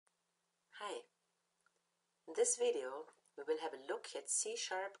this video, we will have a look at C#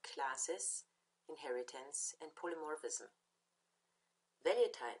 classes, inheritance, and polymorphism. Value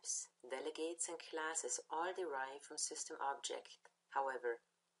types, delegates, and classes all derive from System.Object. However,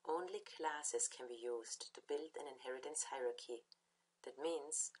 only classes can be used to build an inheritance hierarchy. That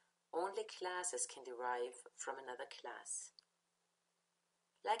means only classes can derive from another class.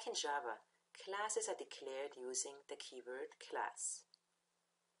 Like in Java, classes are declared using the keyword class.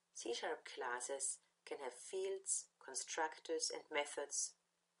 C# classes can have fields, constructors, and methods,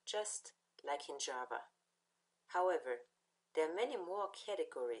 just like in Java. However, there are many more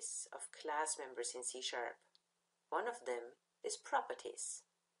categories of class members in C#. One of them is properties.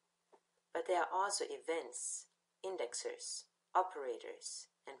 But there are also events, indexers, operators,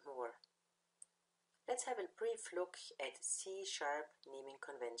 and more. Let's have a brief look at C# naming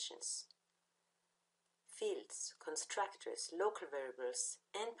conventions. Fields, constructors, local variables,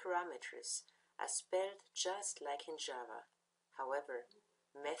 and parameters are spelled just like in Java. However,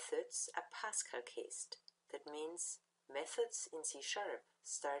 methods are Pascal-cased. That means methods in C#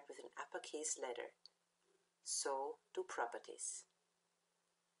 start with an uppercase letter. So do properties.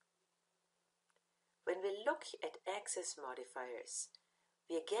 When we look at access modifiers,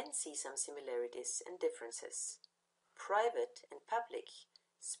 we again see some similarities and differences. Private and public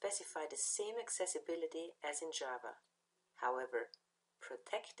specify the same accessibility as in Java. However,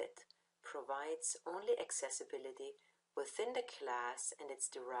 protected provides only accessibility within the class and its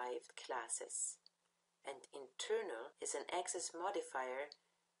derived classes. And internal is an access modifier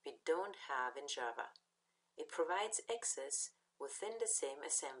we don't have in Java. It provides access within the same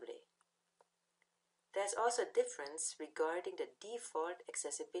assembly. There's also a difference regarding the default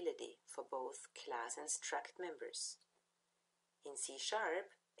accessibility for both class and struct members. In C#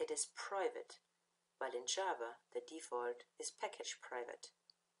 it is private, while in Java the default is package private.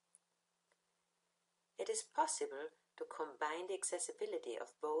 It is possible to combine the accessibility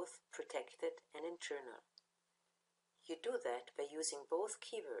of both protected and internal. You do that by using both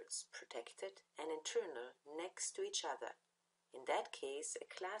keywords, protected and internal, next to each other. In that case, a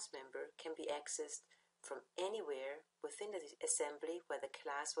class member can be accessed from anywhere within the assembly where the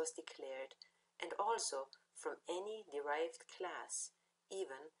class was declared, and also from any derived class,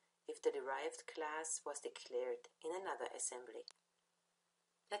 even if the derived class was declared in another assembly.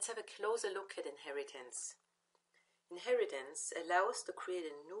 Let's have a closer look at inheritance. Inheritance allows to create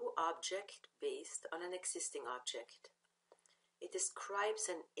a new object based on an existing object. It describes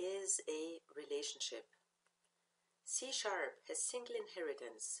an is-a relationship. C# has single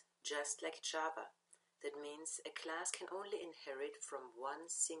inheritance, just like Java. That means a class can only inherit from one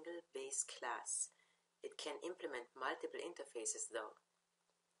single base class. It can implement multiple interfaces though.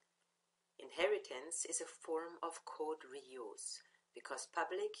 Inheritance is a form of code reuse, because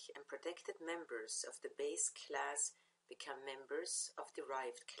public and protected members of the base class become members of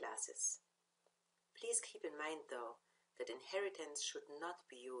derived classes. Please keep in mind though that inheritance should not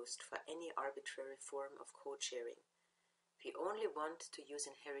be used for any arbitrary form of code sharing. We only want to use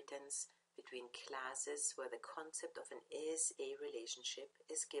inheritance between classes where the concept of an is-a relationship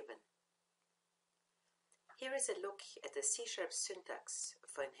is given. Here is a look at the C# syntax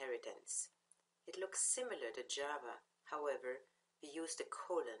for inheritance. It looks similar to Java, however, we use the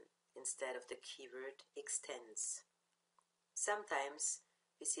colon instead of the keyword extends. Sometimes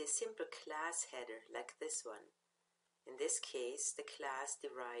we see a simple class header like this one. In this case, the class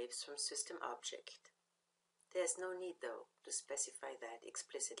derives from System.Object. There is no need, though, to specify that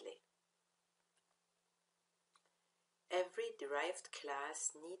explicitly. Every derived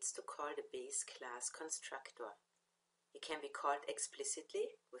class needs to call the base class constructor. It can be called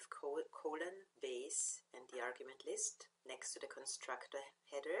explicitly with colon base and the argument list next to the constructor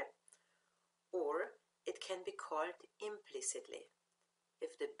header, or it can be called implicitly.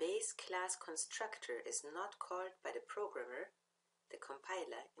 If the base class constructor is not called by the programmer, the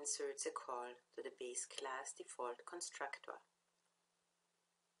compiler inserts a call to the base class default constructor.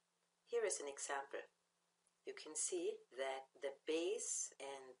 Here is an example. You can see that the base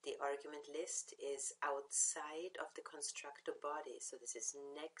and the argument list is outside of the constructor body. So this is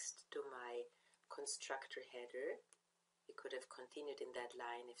next to my constructor header. We could have continued in that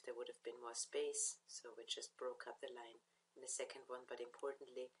line if there would have been more space. So we just broke up the line in the second one. But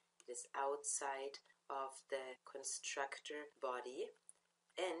importantly, it is outside of the constructor body.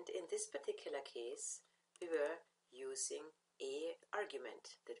 And in this particular case, we were using a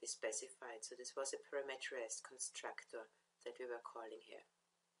argument that we specified. So this was a parameterized constructor that we were calling here.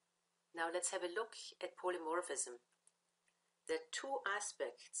 Now let's have a look at polymorphism. There are two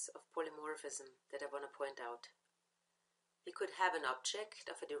aspects of polymorphism that I want to point out. We could have an object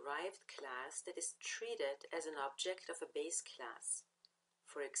of a derived class that is treated as an object of a base class,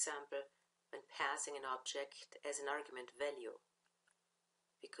 for example, when passing an object as an argument value.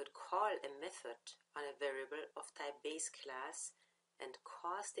 We could call a method on a variable of type BaseClass and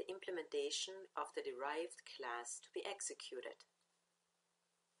cause the implementation of the derived class to be executed.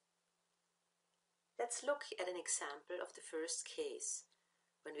 Let's look at an example of the first case,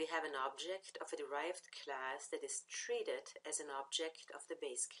 when we have an object of a derived class that is treated as an object of the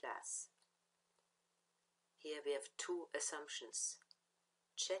base class. Here we have two assumptions.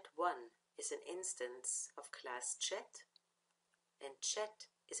 Chat1 is an instance of class Chat, and Chat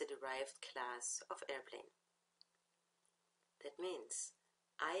is a derived class of Airplane. That means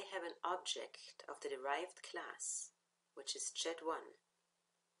I have an object of the derived class, which is Chat1.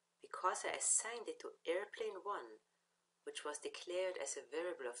 Because I assigned it to Airplane1, which was declared as a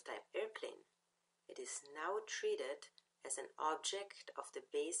variable of type Airplane, it is now treated as an object of the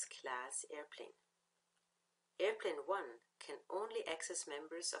base class Airplane. Airplane1 can only access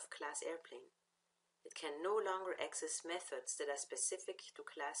members of class Airplane. It can no longer access methods that are specific to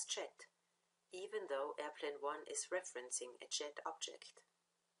class Chat, even though Airplane1 is referencing a Chat object.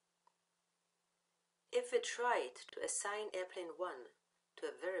 If we tried to assign Airplane1 to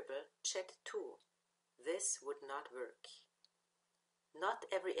a variable Chat2, this would not work. Not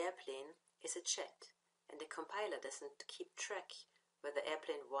every airplane is a Chat, and the compiler doesn't keep track whether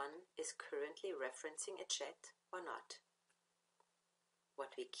Airplane1 is currently referencing a Chat or not.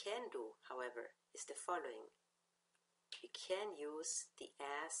 What we can do, however, is the following. We can use the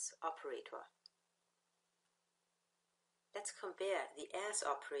as operator. Let's compare the as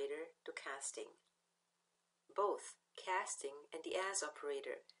operator to casting. Both casting and the as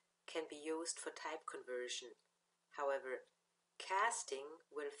operator can be used for type conversion. However, casting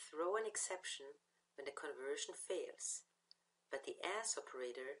will throw an exception when the conversion fails, but the as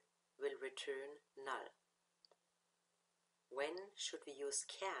operator will return null. When should we use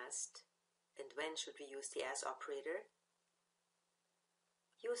cast and when should we use the as operator?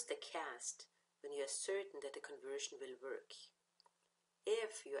 Use the cast when you are certain that the conversion will work.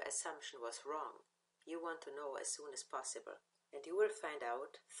 If your assumption was wrong, you want to know as soon as possible, and you will find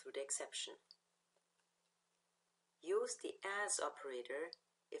out through the exception. Use the as operator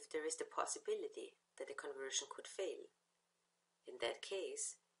if there is the possibility that the conversion could fail. In that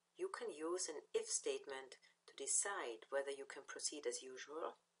case, you can use an if statement to decide whether you can proceed as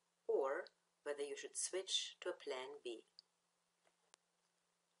usual or whether you should switch to a plan B.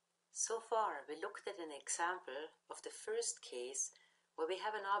 So far, we looked at an example of the first case where we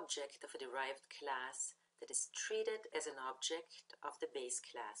have an object of a derived class that is treated as an object of the base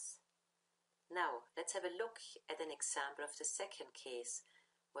class. Now, let's have a look at an example of the second case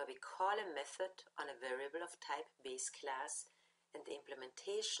where we call a method on a variable of type base class and the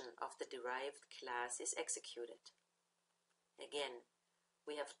implementation of the derived class is executed. Again,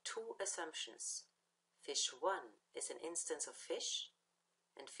 we have two assumptions. Fish1 is an instance of fish,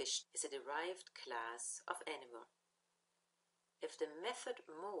 and fish is a derived class of animal. If the method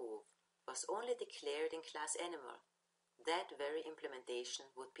move was only declared in class animal, that very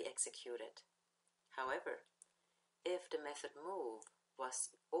implementation would be executed. However, if the method move was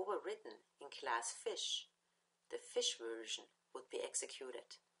overridden in class fish, the fish version would be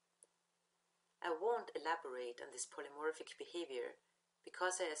executed. I won't elaborate on this polymorphic behavior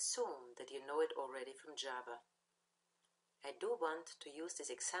because I assume that you know it already from Java. I do want to use this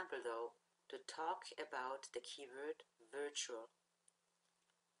example though to talk about the keyword virtual.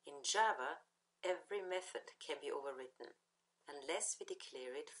 In Java, every method can be overwritten unless we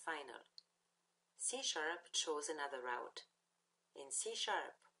declare it final. C# chose another route. In C#,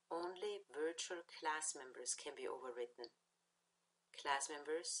 only virtual class members can be overwritten. Class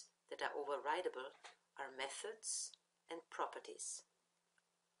members that are overridable are methods and properties.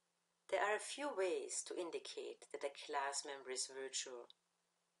 There are a few ways to indicate that a class member is virtual.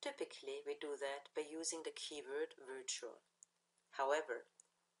 Typically, we do that by using the keyword virtual. However,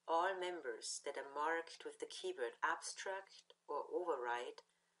 all members that are marked with the keyword abstract or override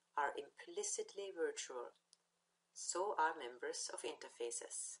are implicitly virtual. So are members of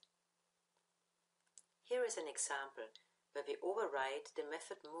interfaces. Here is an example where we override the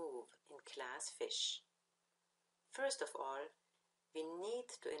method move in class fish. First of all, we need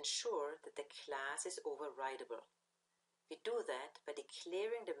to ensure that the class is overridable. We do that by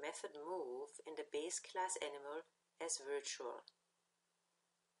declaring the method move in the base class animal as virtual.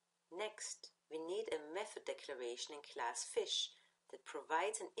 Next, we need a method declaration in class fish that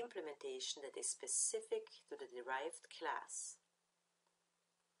provides an implementation that is specific to the derived class.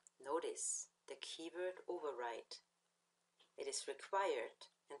 Notice the keyword override. It is required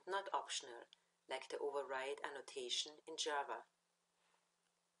and not optional, like the override annotation in Java.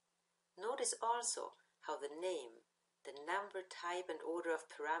 Notice also how the name, the number, type and order of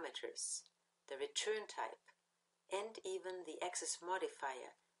parameters, the return type, and even the access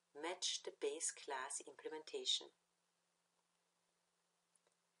modifier match the base class implementation.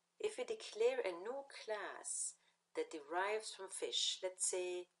 If we declare a new class that derives from fish, let's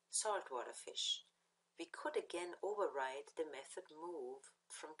say saltwater fish, we could again override the method move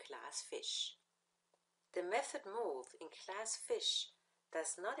from class fish. The method move in class fish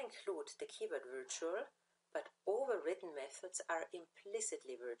does not include the keyword virtual, but overridden methods are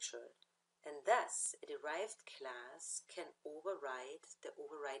implicitly virtual, and thus a derived class can override the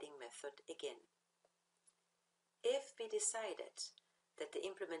overriding method again. If we decided that the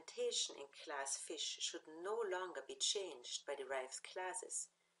implementation in class fish should no longer be changed by derived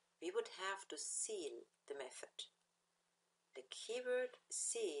classes, we would have to seal the method. The keyword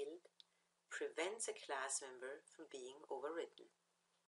sealed prevents a class member from being